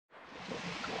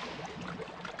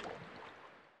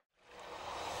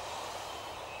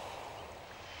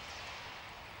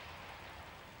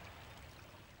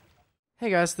Hey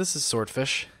guys, this is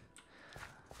Swordfish.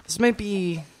 This might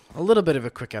be a little bit of a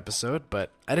quick episode,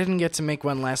 but I didn't get to make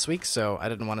one last week, so I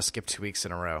didn't want to skip 2 weeks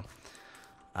in a row.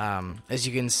 As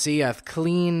you can see, I've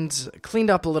cleaned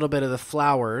up a little bit of the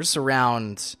flowers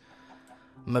around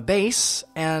my base,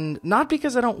 and not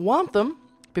because I don't want them,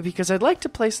 but because I'd like to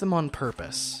place them on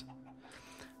purpose.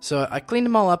 So I cleaned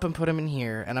them all up and put them in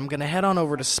here, and I'm going to head on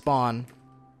over to Spawn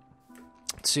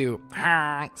to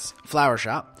Flower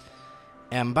Shop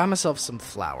and buy myself some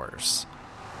flowers.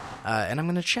 And I'm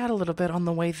going to chat a little bit on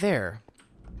the way there.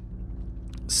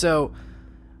 So,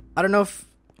 I don't know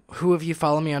who of you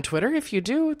follow me on Twitter. If you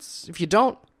do, if you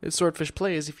don't, it's Swordfish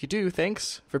Plays. If you do,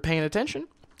 thanks for paying attention.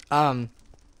 But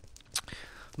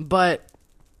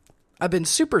I've been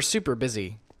super, super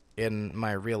busy in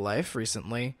my real life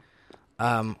recently.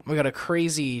 We got a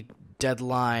crazy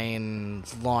deadline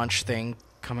launch thing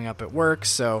coming up at work,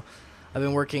 so I've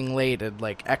been working late and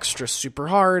extra super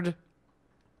hard,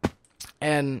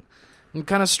 and I'm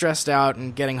kind of stressed out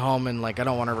and getting home and I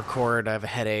don't want to record. I have a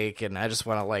headache and I just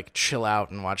want to chill out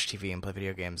and watch TV and play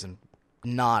video games and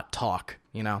not talk,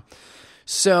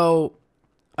 So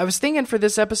I was thinking for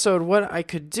this episode what I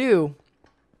could do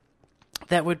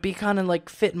that would be kind of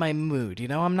fit my mood.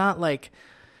 I'm not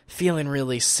feeling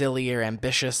really silly or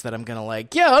ambitious that I'm gonna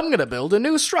I'm gonna build a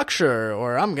new structure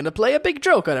or I'm gonna play a big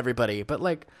joke on everybody, but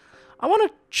I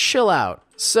want to chill out.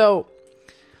 So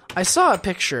I saw a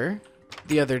picture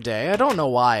the other day. I don't know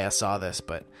why I saw this,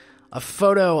 but a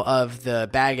photo of the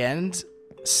Bag End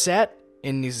set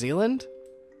in New Zealand.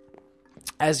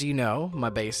 As you know, my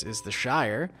base is the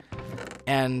Shire,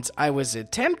 and I was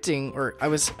intending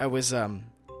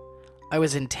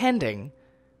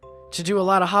to do a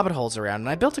lot of Hobbit holes around, and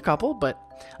I built a couple, but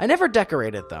I never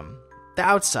decorated them, the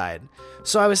outside.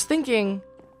 So I was thinking,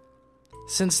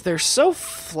 since they're so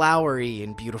flowery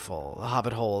and beautiful, the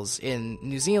Hobbit holes in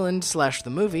New Zealand / the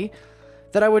movie,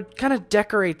 that I would kind of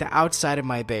decorate the outside of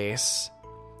my base,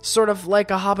 sort of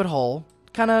like a Hobbit hole,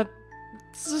 kind of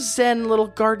zen little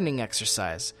gardening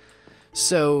exercise.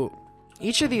 So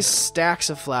each of these stacks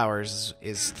of flowers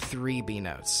is 3 B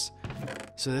notes.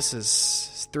 So this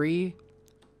is 3,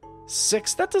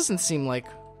 6. That doesn't seem like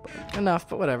enough,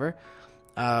 but whatever.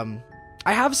 I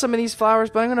have some of these flowers,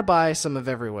 but I'm going to buy some of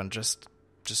everyone just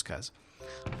cause.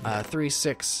 3,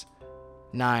 6,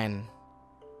 9,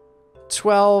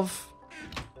 12.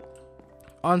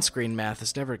 On-screen math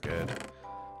is never good.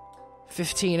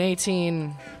 15,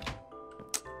 18.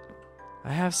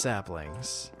 I have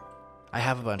saplings. I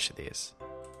have a bunch of these.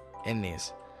 In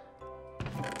these.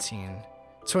 18,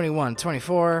 21,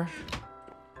 24.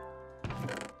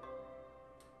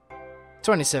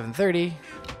 27, 30.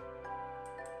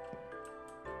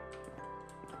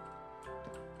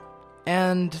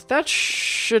 And that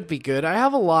should be good. I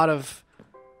have a lot of...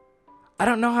 I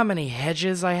don't know how many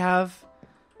hedges I have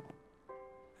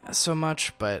so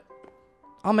much, but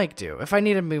I'll make do. If I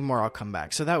need to move more, I'll come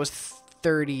back. So that was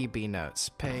 30 B notes.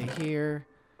 Pay here.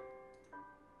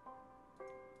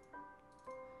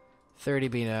 30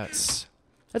 B notes.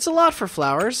 That's a lot for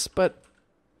flowers, but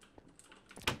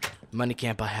money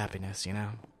can't buy happiness,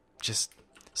 Just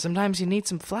sometimes you need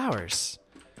some flowers.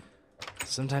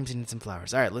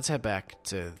 All right, let's head back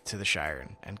to the Shire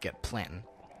and get planting.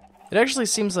 It actually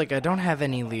seems like I don't have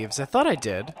any leaves. I thought I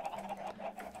did.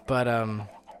 But,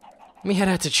 let me head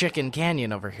out to Chicken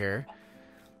Canyon over here.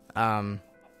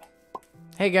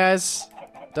 Hey guys,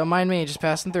 don't mind me, just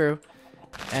passing through.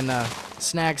 And,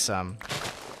 snag some.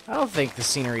 I don't think the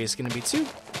scenery is going to be too...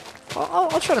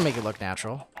 I'll try to make it look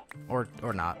natural. Or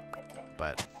not.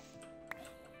 But...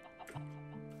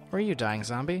 Where are you dying,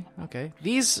 zombie? Okay.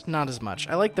 These, not as much.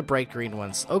 I like the bright green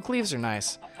ones. Oak leaves are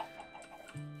nice.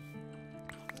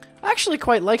 I actually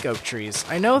quite like oak trees.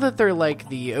 I know that they're like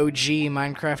the OG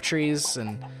Minecraft trees,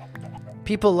 and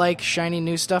people like shiny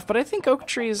new stuff, but I think oak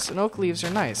trees and oak leaves are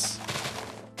nice.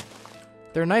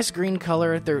 They're a nice green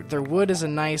color. Their wood is a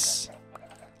nice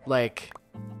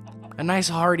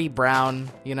hardy brown,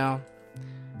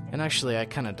 And actually, I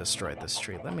kind of destroyed this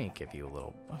tree. Let me give you a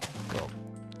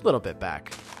little bit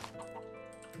back.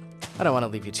 I don't want to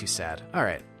leave you too sad. All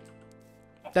right.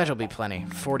 That'll be plenty.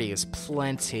 40 is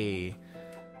plenty.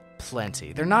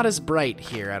 Plenty. They're not as bright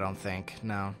here, I don't think.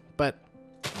 No. But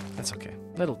that's okay.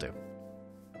 That'll do.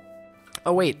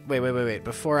 Oh, wait.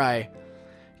 Before I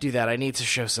do that, I need to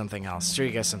show something else. Show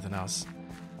you guys something else.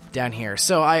 Down here.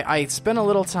 So I spent a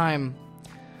little time...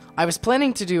 I was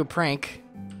planning to do a prank.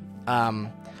 I'm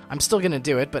still going to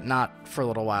do it, but not for a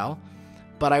little while.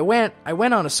 But I went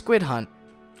on a squid hunt.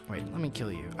 Wait, let me kill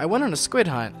you. I went on a squid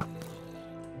hunt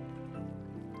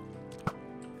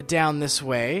down this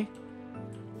way,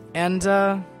 and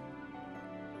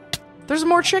There's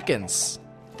more chickens.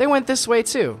 They went this way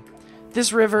too.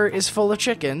 This river is full of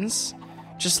chickens,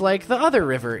 just like the other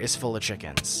river is full of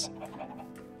chickens.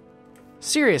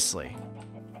 Seriously.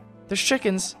 There's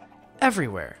chickens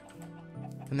everywhere.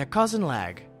 And they're causing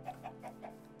lag.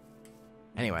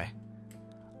 Anyway,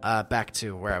 back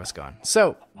to where I was going.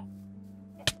 So,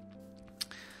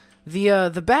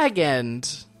 the bag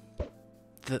end,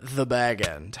 the bag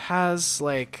end has,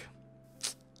 like,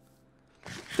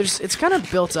 it's kind of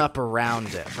built up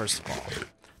around it, first of all.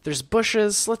 There's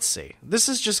bushes. Let's see. This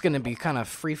is just going to be kind of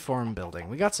free-form building.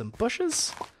 We got some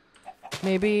bushes,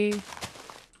 maybe,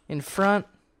 in front.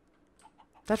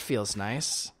 That feels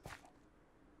nice.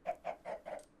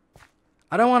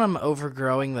 I don't want them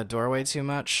overgrowing the doorway too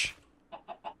much.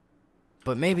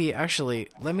 But maybe, actually,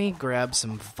 let me grab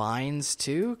some vines,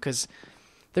 too, because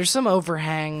there's some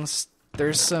overhangs.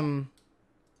 There's some...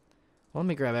 Well, let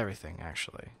me grab everything,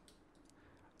 actually.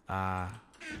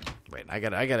 Wait, I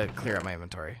gotta clear out my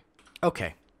inventory.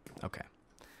 Okay.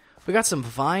 We got some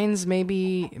vines,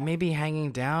 maybe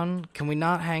hanging down. Can we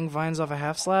not hang vines off a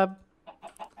half slab?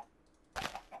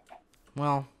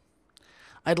 Well,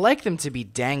 I'd like them to be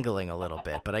dangling a little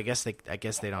bit, but I guess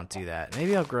they don't do that.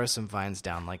 Maybe I'll grow some vines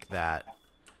down like that.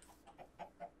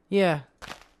 Yeah,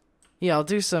 I'll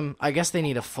do some. I guess they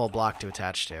need a full block to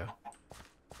attach to.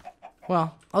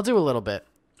 Well, I'll do a little bit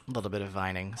of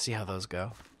vining. See how those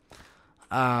go.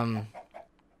 How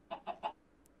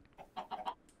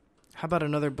about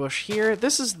another bush here?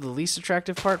 This is the least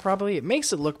attractive part, probably. It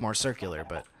makes it look more circular,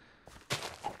 but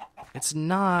it's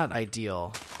not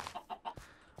ideal.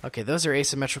 Okay, those are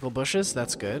asymmetrical bushes.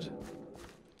 That's good.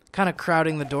 Kind of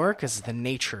crowding the door because the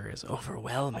nature is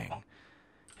overwhelming.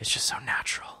 It's just so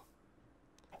natural.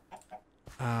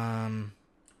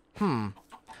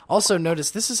 Also,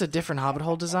 notice this is a different Hobbit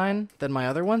hole design than my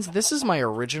other ones. This is my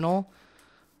original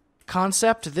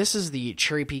concept. This is the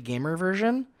Cherry Pea Gamer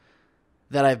version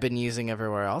that I've been using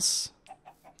everywhere else.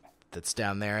 That's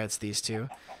down there. It's these two.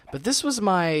 But this was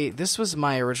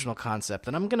my original concept,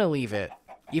 and I'm gonna leave it.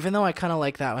 Even though I kind of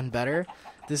like that one better,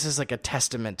 this is like a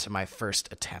testament to my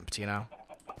first attempt, you know?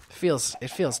 It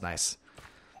feels nice.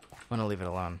 I'm gonna leave it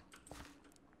alone.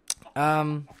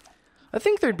 I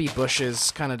think there'd be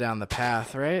bushes kind of down the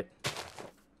path, right?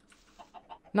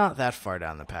 Not that far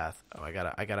down the path. Oh, I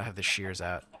gotta have the shears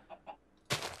out.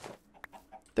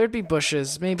 There'd be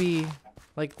bushes, maybe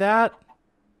like that.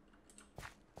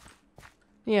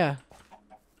 Yeah.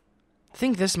 I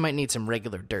think this might need some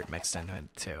regular dirt mixed into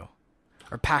it too.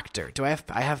 Or packed dirt. I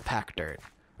have packed dirt.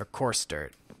 Or coarse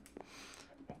dirt.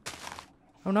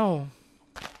 Oh no.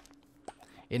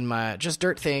 In my... Just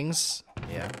dirt things.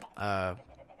 Yeah. I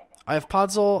have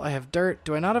podzol. I have dirt.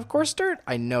 Do I not have coarse dirt?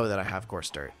 I know that I have coarse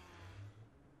dirt.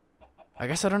 I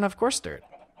guess I don't have coarse dirt.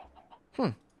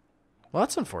 Well,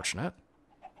 that's unfortunate.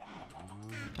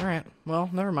 Alright. Well,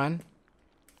 never mind.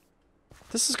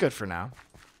 This is good for now.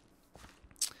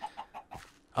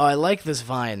 Oh, I like this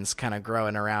vines kind of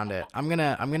growing around it. I'm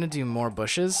gonna do more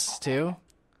bushes too.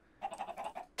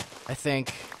 I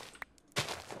think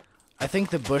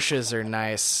the bushes are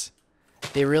nice.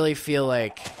 They really feel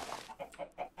like,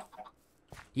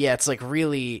 yeah,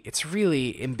 it's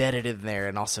really embedded in there,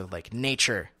 and also like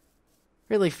nature.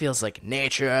 Really feels like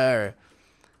nature.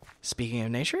 Speaking of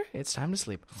nature, it's time to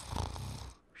sleep.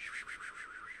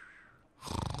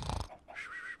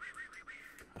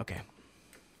 Okay.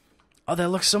 Oh, that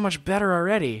looks so much better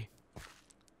already.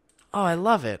 Oh, I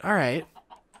love it. All right.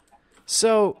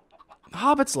 So,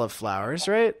 hobbits love flowers,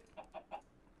 right?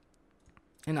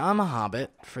 And I'm a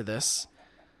hobbit for this.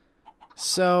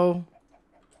 So,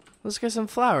 let's get some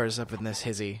flowers up in this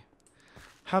hizzy.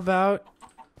 How about...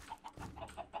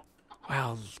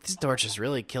 Wow, these torches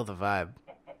really kill the vibe.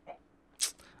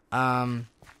 How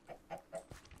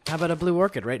about a blue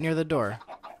orchid right near the door?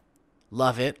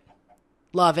 Love it.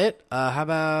 Love it. How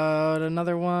about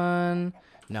another one?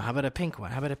 No, how about a pink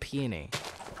one? How about a peony?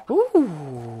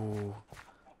 Ooh.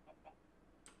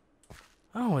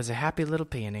 Oh, it's a happy little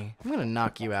peony. I'm gonna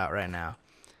knock you out right now.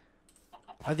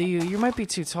 You might be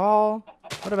too tall.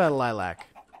 What about a lilac?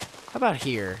 How about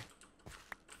here?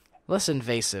 Less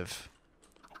invasive.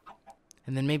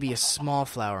 And then maybe a small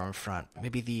flower in front.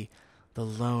 Maybe the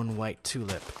lone white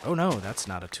tulip. Oh no, that's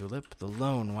not a tulip. The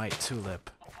lone white tulip.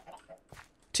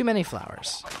 Too many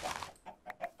flowers.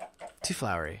 Too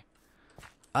flowery.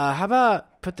 How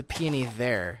about put the peony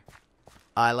there?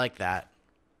 I like that.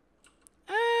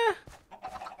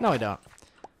 No, I don't.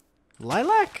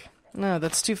 Lilac? No,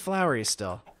 that's too flowery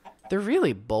still. They're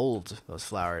really bold, those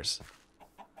flowers.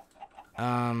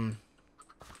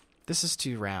 This is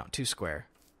too round, too square.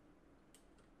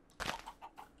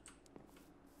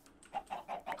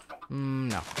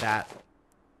 No, that.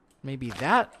 Maybe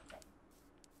that?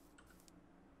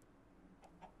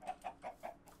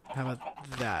 How about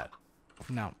that?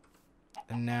 No.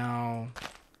 And now...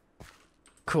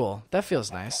 Cool. That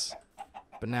feels nice.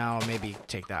 But now maybe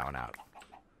take that one out.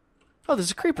 Oh,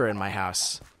 there's a creeper in my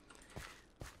house.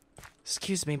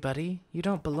 Excuse me, buddy. You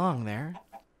don't belong there.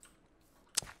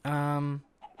 Now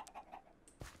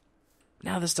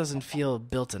this doesn't feel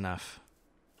built enough.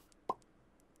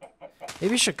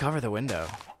 Maybe I should cover the window.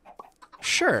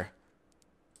 Sure.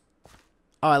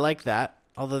 Oh, I like that.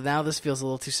 Although now this feels a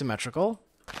little too symmetrical.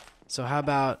 So how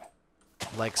about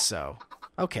like so?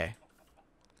 Okay.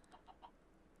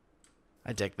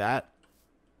 I dig that.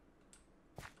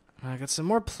 I got some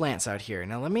more plants out here.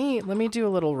 Now let me do a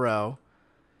little row.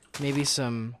 Maybe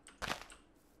some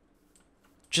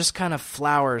just kind of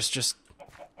flowers, just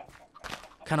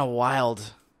kind of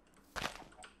wild.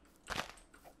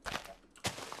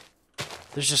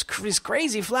 There's just these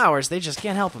crazy flowers. They just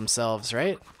can't help themselves,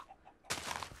 right?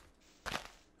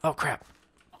 Oh, crap.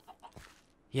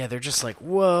 Yeah, they're just like,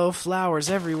 whoa, flowers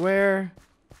everywhere.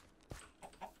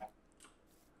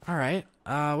 All right.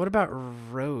 What about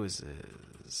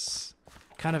roses?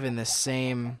 Kind of in the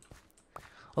same...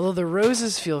 Although the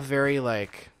roses feel very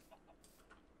like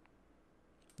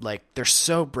they're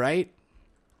so bright.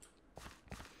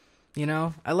 You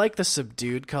know, I like the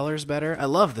subdued colors better. I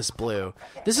love this blue.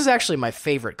 This is actually my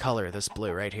favorite color, this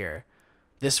blue right here.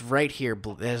 This right here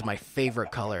is my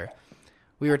favorite color.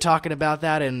 We were talking about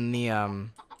that in the,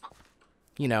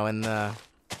 you know, in the,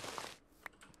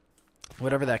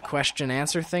 whatever that question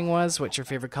answer thing was. What's your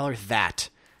favorite color? That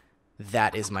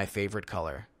is my favorite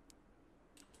color.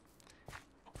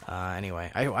 Anyway,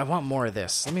 I want more of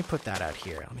this. Let me put that out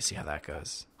here. Let me see how that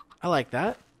goes. I like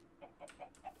that.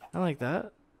 I like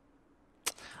that.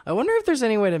 I wonder if there's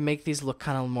any way to make these look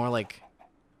kind of more like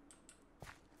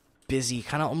busy,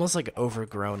 kind of almost like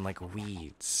overgrown, like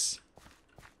weeds.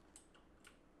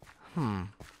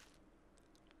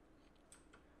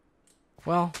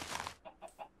 Well,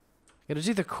 gotta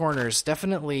do the corners.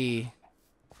 Definitely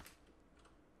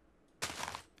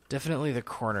the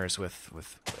corners with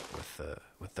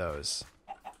those.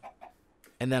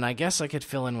 And then I guess I could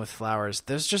fill in with flowers.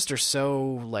 Those just are so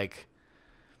like.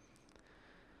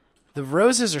 The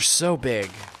roses are so big.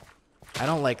 I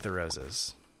don't like the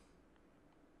roses.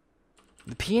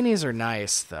 The peonies are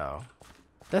nice, though.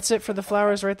 That's it for the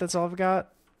flowers, right? That's all I've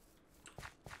got?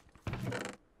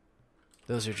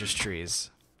 Those are just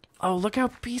trees. Oh, look how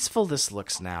peaceful this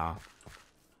looks now.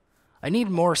 I need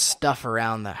more stuff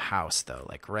around the house, though,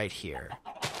 like right here.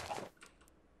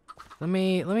 Let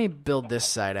me build this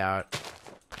side out.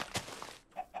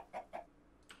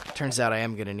 Turns out I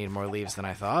am going to need more leaves than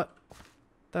I thought.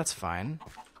 That's fine.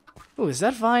 Ooh, is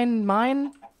that vine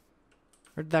mine?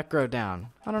 Or did that grow down?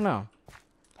 I don't know.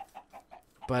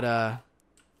 But,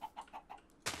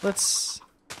 let's...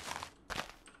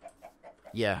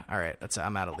 Yeah, alright,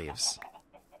 I'm out of leaves.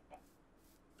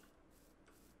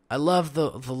 I love the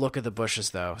look of the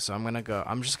bushes, though, so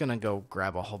I'm just gonna go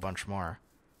grab a whole bunch more.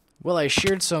 Well, I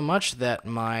sheared so much that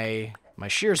my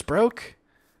shears broke.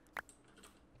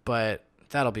 But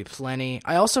that'll be plenty.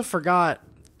 I also forgot...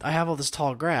 I have all this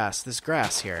tall grass, this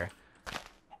grass here.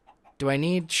 Do I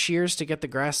need shears to get the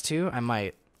grass too? I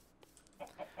might.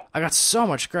 I got so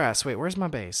much grass. Wait, where's my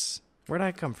base? Where'd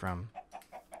I come from?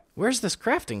 Where's this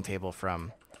crafting table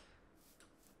from?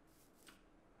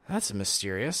 That's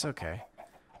mysterious. Okay.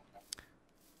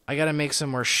 I gotta make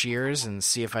some more shears and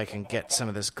see if I can get some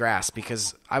of this grass,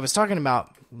 because I was talking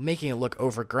about making it look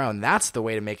overgrown. That's the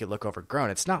way to make it look overgrown.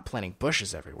 It's not planting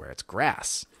bushes everywhere. It's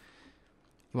grass.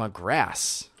 You want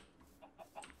grass.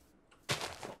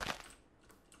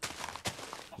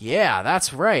 Yeah,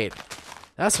 that's right.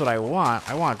 That's what I want.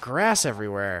 I want grass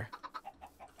everywhere.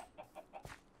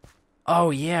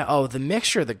 Oh, yeah. Oh, the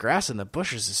mixture of the grass and the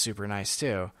bushes is super nice,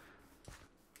 too.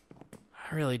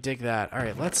 I really dig that. All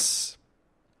right, let's...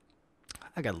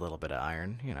 I got a little bit of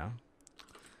iron, you know.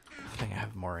 I think I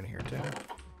have more in here, too.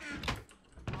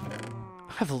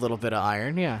 I have a little bit of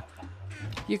iron, yeah.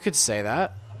 You could say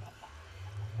that.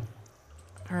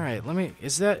 All right,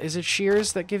 is it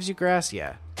shears that gives you grass?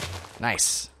 Yeah.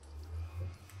 Nice.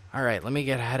 All right, let me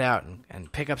head out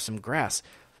and pick up some grass.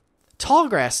 Tall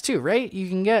grass too, right? You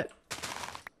can get...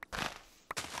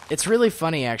 It's really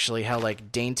funny, actually, how,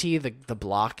 like, dainty the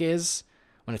block is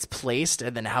when it's placed,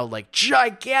 and then how, like,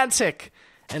 gigantic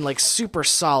and, like, super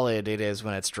solid it is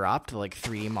when it's dropped, the, like,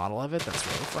 3D model of it. That's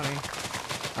really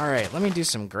funny. All right, let me do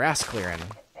some grass clearing.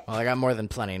 Well, I got more than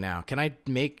plenty now. Can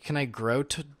I grow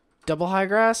to double high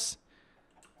grass?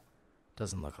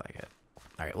 Doesn't look like it.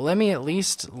 All right, well, let me at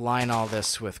least line all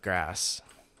this with grass.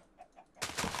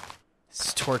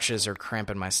 These torches are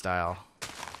cramping my style.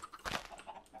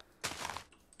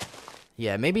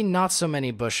 Yeah, maybe not so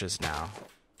many bushes now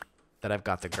that I've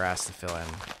got the grass to fill in.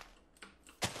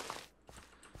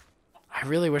 I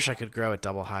really wish I could grow it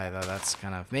double high, though. That's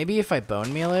kind of... Maybe if I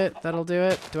bone meal it, that'll do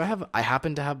it. I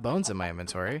happen to have bones in my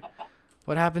inventory.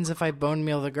 What happens if I bone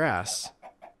meal the grass?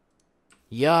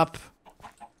 Yup.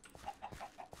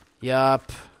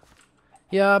 Yup.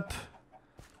 Yup.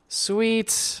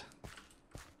 Sweet.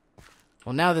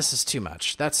 Well, now this is too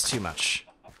much. That's too much.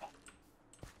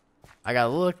 I got a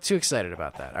little too excited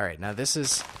about that. All right, now this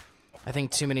is, I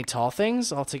think, too many tall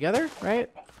things altogether, right?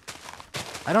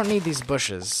 I don't need these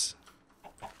bushes.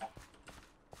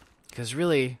 Because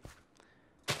really,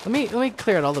 let me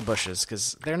clear out all the bushes,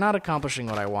 because they're not accomplishing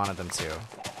what I wanted them to.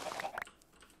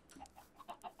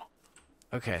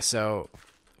 Okay, so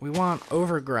we want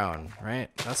overgrown, right?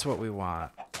 That's what we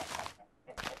want.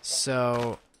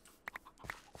 So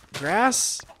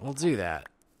grass, we'll do that.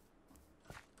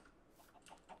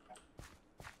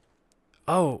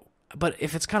 Oh, but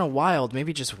if it's kind of wild,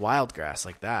 maybe just wild grass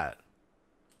like that.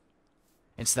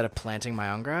 Instead of planting my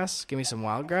own grass, give me some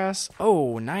wild grass.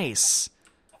 Oh, nice.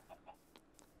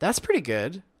 That's pretty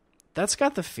good. That's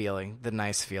got the feeling, the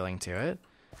nice feeling to it.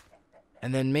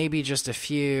 And then maybe just a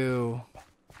few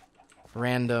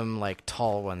random, like,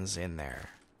 tall ones in there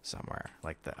somewhere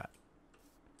like that.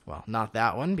 Well, not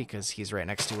that one because he's right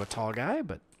next to a tall guy,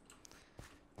 but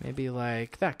maybe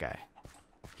like that guy.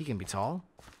 He can be tall.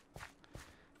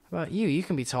 How about you? You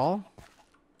can be tall.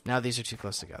 Now these are too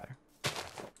close together.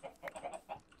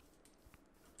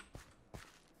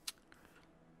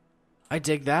 I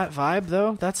dig that vibe,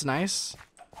 though. That's nice.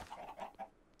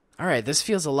 All right, this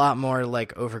feels a lot more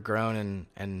like overgrown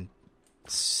and...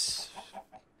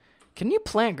 Can you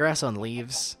plant grass on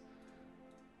leaves?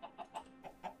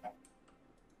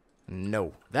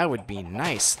 No. That would be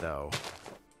nice, though.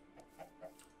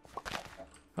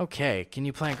 Okay, can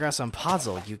you plant grass on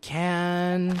podzol? You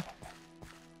can.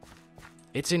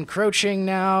 It's encroaching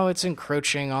now. It's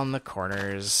encroaching on the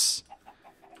corners.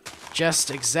 Just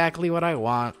exactly what I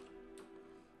want.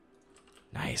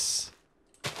 Nice.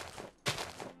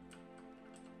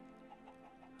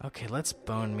 Okay, let's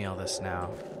bone meal this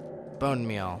now. Bone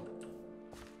meal.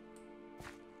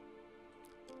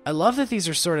 I love that these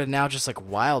are sort of now just like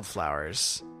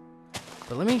wildflowers.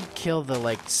 But let me kill the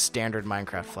like standard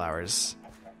Minecraft flowers.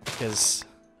 Because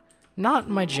not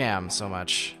my jam so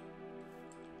much.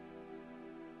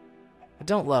 I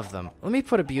don't love them. Let me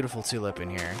put a beautiful tulip in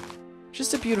here.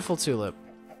 Just a beautiful tulip.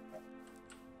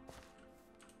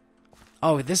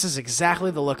 Oh, this is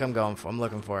exactly the look I'm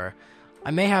looking for.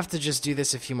 I may have to just do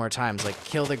this a few more times. Like,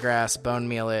 kill the grass, bone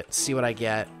meal it, see what I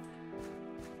get.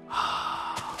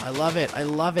 I love it. I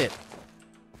love it.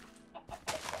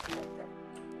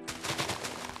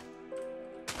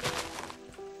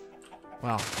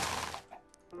 Well.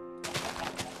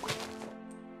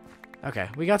 Okay,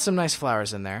 we got some nice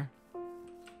flowers in there.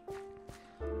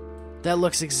 That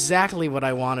looks exactly what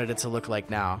I wanted it to look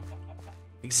like now.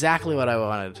 Exactly what I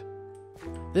wanted.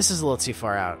 This is a little too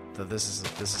far out, though. This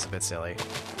is a bit silly.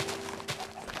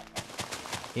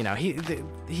 You know,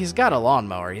 he's got a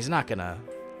lawnmower. He's not gonna,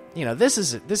 you know, this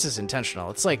is intentional.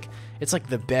 It's like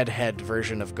the bedhead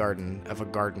version of a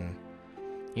garden.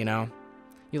 You know,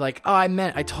 you're like, oh, I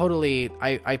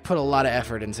put a lot of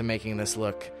effort into making this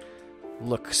look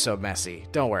so messy.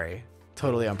 Don't worry,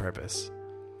 totally on purpose.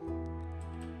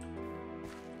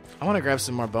 I want to grab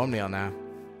some more bone meal now.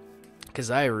 Because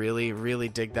I really, really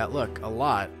dig that look a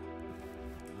lot.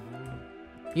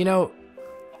 You know,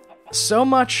 so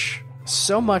much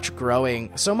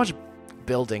growing, so much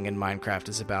building in Minecraft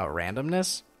is about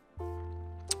randomness.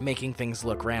 Making things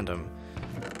look random.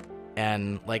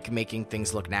 And, like, making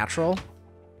things look natural.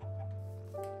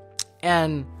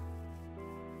 And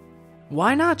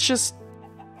why not just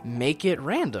make it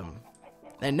random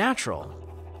and natural?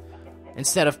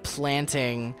 Instead of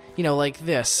planting, you know, like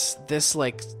this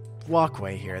like...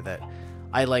 walkway here that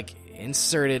I like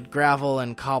inserted gravel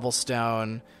and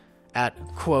cobblestone at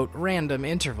quote random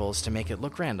intervals to make it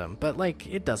look random, but like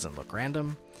it doesn't look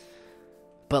random.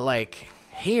 But like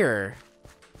here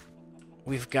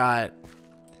we've got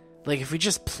like if we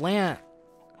just plant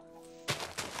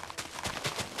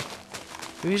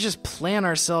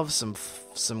ourselves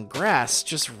some grass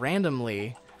just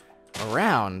randomly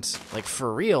around, like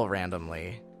for real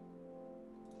randomly.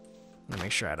 Let me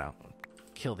make sure I don't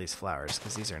kill these flowers,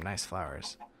 because these are nice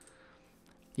flowers.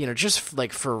 You know, just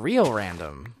like for real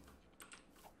random.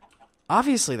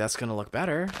 Obviously that's going to look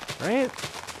better, right?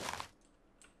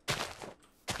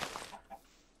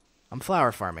 I'm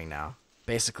flower farming now,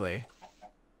 basically.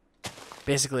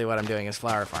 basically what I'm doing is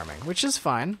flower farming, which is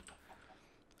fine.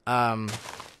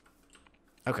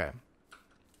 Okay.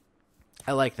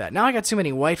 I like that. Now I got too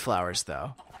many white flowers,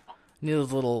 though. Need a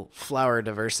little flower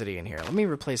diversity in here. Let me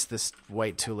replace this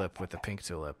white tulip with the pink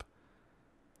tulip.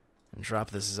 And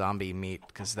drop this zombie meat,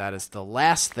 because that is the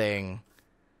last thing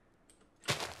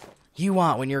you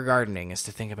want when you're gardening, is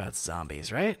to think about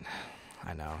zombies, right?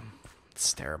 I know.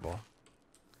 It's terrible.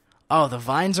 Oh, the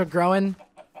vines are growing?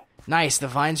 Nice, the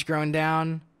vine's growing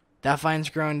down. That vine's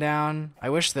growing down. I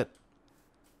wish that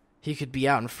he could be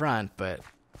out in front, but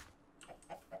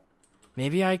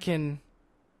maybe I can...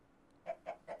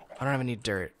 I don't have any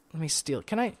dirt. Let me steal...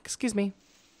 Can I... Excuse me.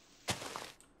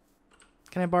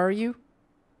 Can I borrow you?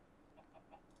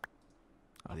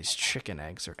 Oh, these chicken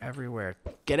eggs are everywhere.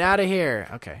 Get out of here!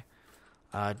 Okay.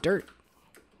 Dirt.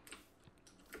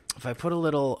 If I put a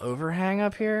little overhang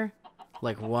up here,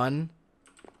 like one...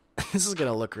 This is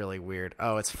gonna look really weird.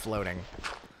 Oh, it's floating.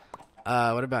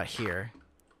 What about here?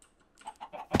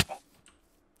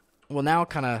 Well, now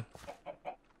kind of...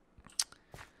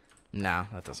 No,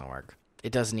 that doesn't work.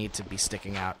 It does need to be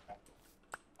sticking out.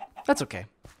 That's okay.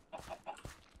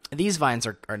 These vines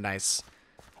are nice.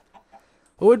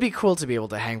 It would be cool to be able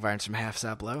to hang vines from half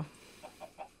saplow.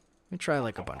 Let me try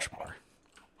like a bunch more.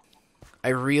 I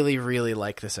really, really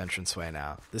like this entranceway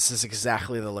now. This is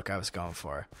exactly the look I was going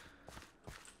for.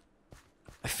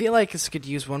 I feel like this could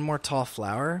use one more tall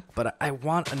flower, but I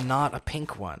want not a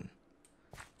pink one.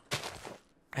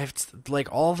 I have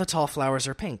like all the tall flowers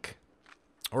are pink.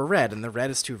 Or red, and the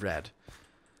red is too red.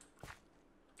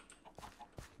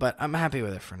 But I'm happy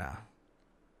with it for now.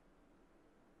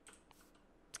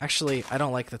 Actually, I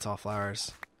don't like the tall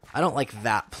flowers. I don't like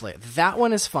that plate. That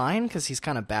one is fine, because he's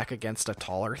kind of back against a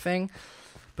taller thing.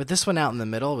 But this one out in the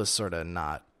middle was sort of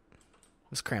not...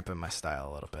 It was cramping my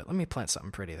style a little bit. Let me plant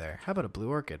something pretty there. How about a blue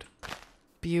orchid?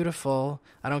 Beautiful.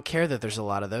 I don't care that there's a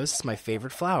lot of those. It's my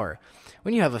favorite flower.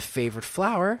 When you have a favorite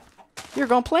flower, you're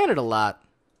going to plant it a lot.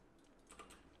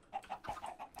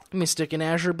 Let me stick an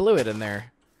azure bluet in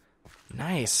there.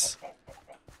 Nice.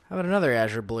 How about another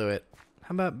azure bluet?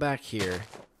 How about back here?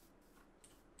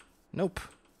 Nope.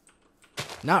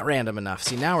 Not random enough.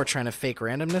 See, now we're trying to fake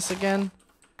randomness again.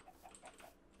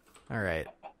 Alright.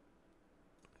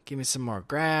 Give me some more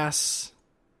grass.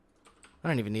 I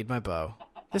don't even need my bow.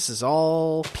 This is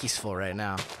all peaceful right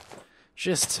now.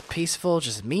 Just peaceful,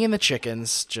 just me and the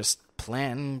chickens, just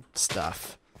planting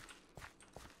stuff.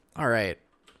 Alright.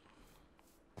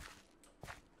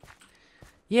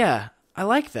 Yeah, I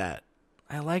like that.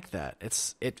 I like that.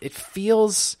 It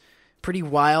feels pretty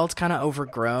wild, kind of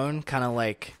overgrown, kind of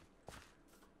like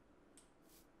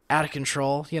out of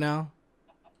control, you know?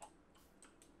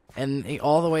 And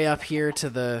all the way up here to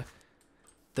the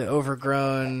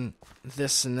overgrown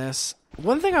this and this.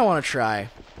 One thing I want to try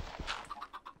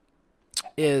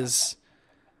is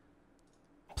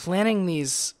planting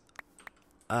these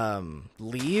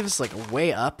leaves like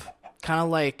way up, kind of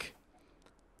like,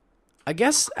 I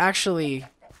guess actually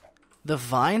the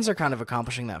vines are kind of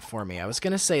accomplishing that for me. I was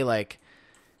going to say like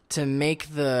to make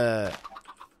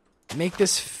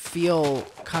this feel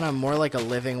kind of more like a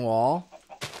living wall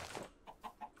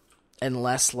and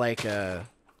less like a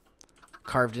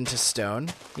carved into stone,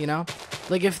 you know?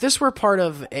 Like if this were part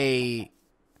of a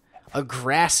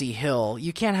grassy hill,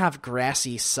 you can't have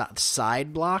grassy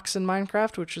side blocks in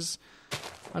Minecraft, which is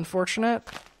unfortunate.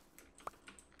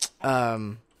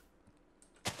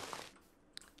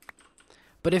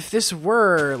 But if this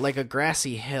were like a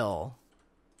grassy hill,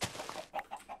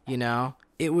 you know,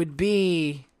 it would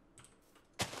be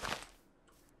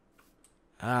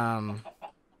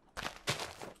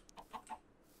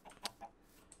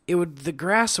the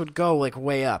grass would go like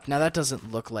way up. Now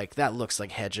that looks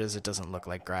like hedges. It doesn't look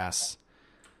like grass.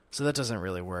 So that doesn't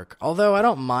really work. Although I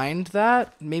don't mind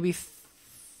that. Maybe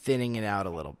thinning it out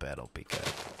a little bit will be good.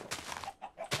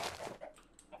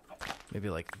 Maybe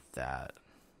like that.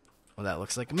 Well, that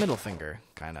looks like a middle finger,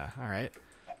 kind of. All right.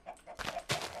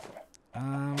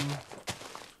 How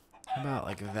about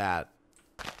like that?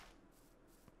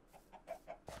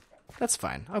 That's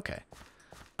fine. Okay.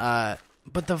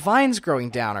 But the vines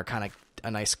growing down are kind of a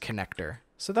nice connector.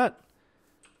 So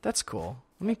that's cool.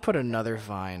 Let me put another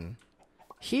vine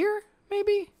here,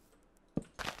 maybe?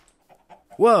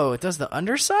 Whoa, it does the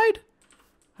underside?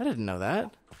 I didn't know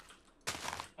that.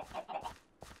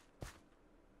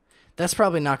 That's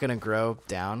probably not going to grow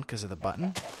down because of the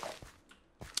button.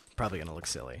 Probably going to look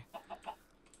silly.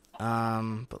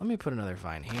 But let me put another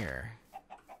vine here.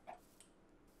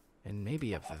 And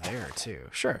maybe up there, too.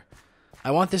 Sure. I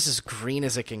want this as green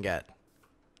as it can get.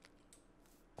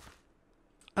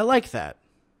 I like that.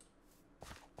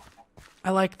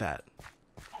 I like that.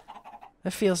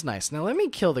 That feels nice. Now let me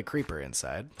kill the creeper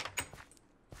inside.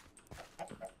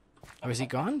 Oh, is he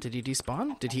gone? Did he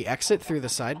despawn? Did he exit through the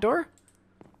side door?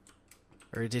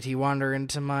 Or did he wander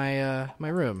into my my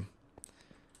room?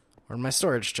 Or my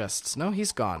storage chests? No,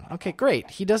 he's gone. Okay,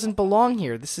 great. He doesn't belong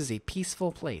here. This is a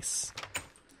peaceful place.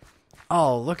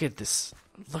 Oh, look at this.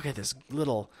 Look at this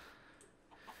little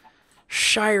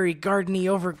shirey, gardeny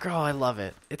overgrow. I love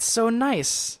it. It's so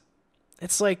nice.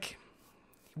 It's like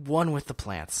one with the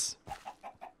plants.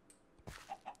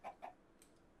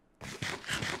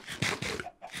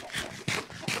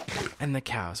 And the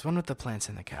cows. One with the plants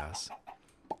and the cows.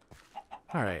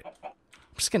 Alright.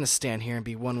 I'm just going to stand here and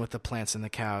be one with the plants and the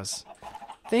cows.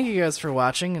 Thank you guys for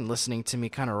watching and listening to me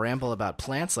kind of ramble about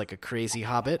plants like a crazy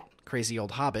hobbit. Crazy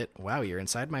old hobbit. Wow, you're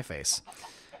inside my face.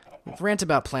 Rant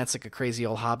about plants like a crazy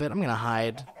old hobbit. I'm going to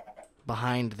hide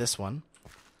behind this one.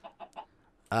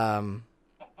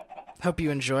 Hope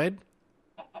you enjoyed.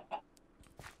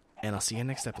 And I'll see you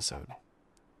next episode.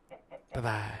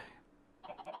 Bye-bye.